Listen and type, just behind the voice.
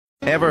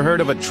Ever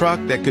heard of a truck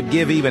that could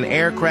give even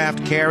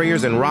aircraft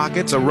carriers and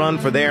rockets a run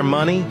for their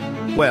money?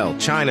 Well,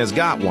 China's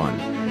got one,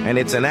 and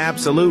it's an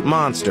absolute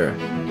monster.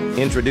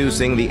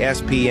 Introducing the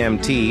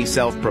SPMT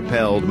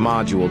self-propelled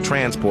module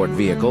transport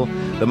vehicle,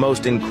 the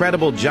most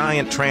incredible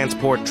giant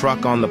transport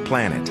truck on the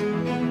planet.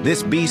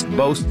 This beast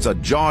boasts a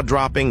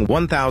jaw-dropping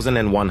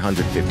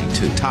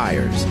 1,152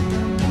 tires.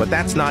 But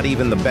that's not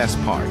even the best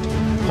part.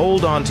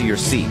 Hold on to your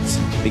seats,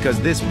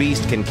 because this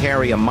beast can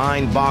carry a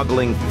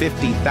mind-boggling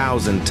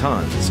 50,000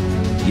 tons.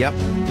 Yep,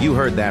 you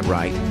heard that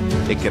right.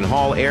 It can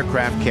haul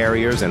aircraft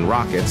carriers and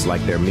rockets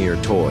like they're mere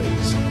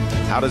toys.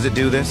 How does it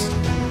do this?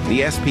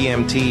 The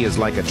SPMT is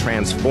like a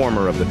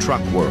transformer of the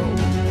truck world,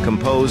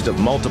 composed of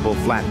multiple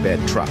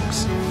flatbed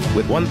trucks.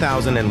 With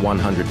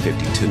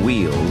 1,152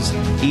 wheels,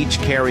 each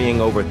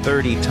carrying over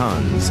 30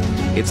 tons,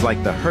 it's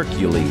like the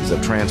Hercules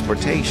of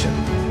transportation.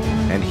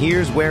 And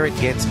here's where it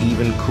gets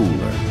even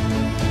cooler.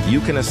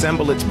 You can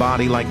assemble its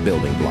body like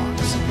building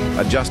blocks,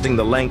 adjusting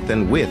the length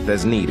and width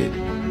as needed.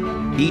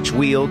 Each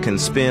wheel can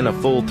spin a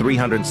full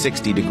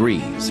 360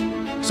 degrees,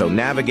 so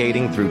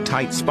navigating through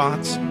tight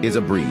spots is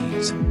a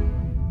breeze.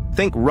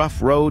 Think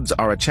rough roads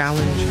are a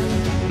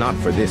challenge? Not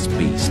for this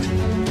beast.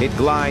 It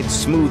glides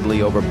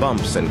smoothly over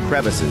bumps and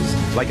crevices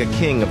like a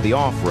king of the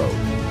off-road.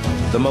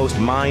 The most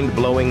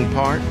mind-blowing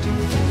part?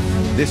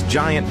 This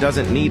giant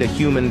doesn't need a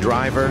human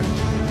driver.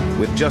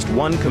 With just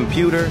one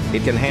computer,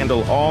 it can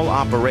handle all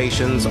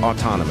operations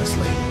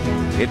autonomously.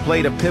 It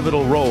played a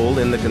pivotal role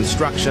in the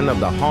construction of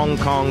the Hong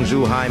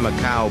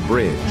Kong-Zhuhai-Macau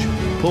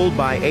Bridge, pulled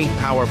by 8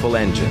 powerful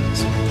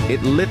engines.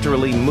 It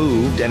literally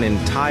moved an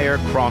entire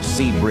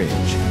cross-sea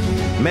bridge.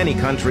 Many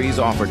countries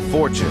offered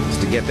fortunes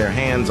to get their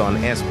hands on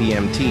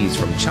SPMTs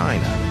from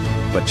China,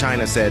 but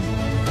China said,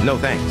 no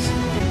thanks.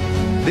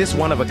 This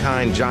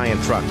one-of-a-kind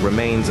giant truck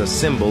remains a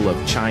symbol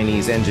of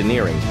Chinese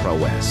engineering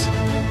prowess.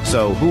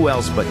 So who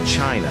else but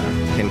China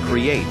can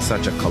create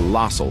such a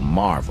colossal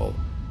marvel?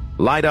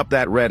 Light up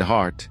that red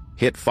heart,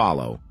 hit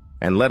follow,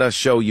 and let us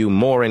show you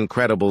more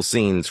incredible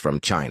scenes from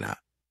China.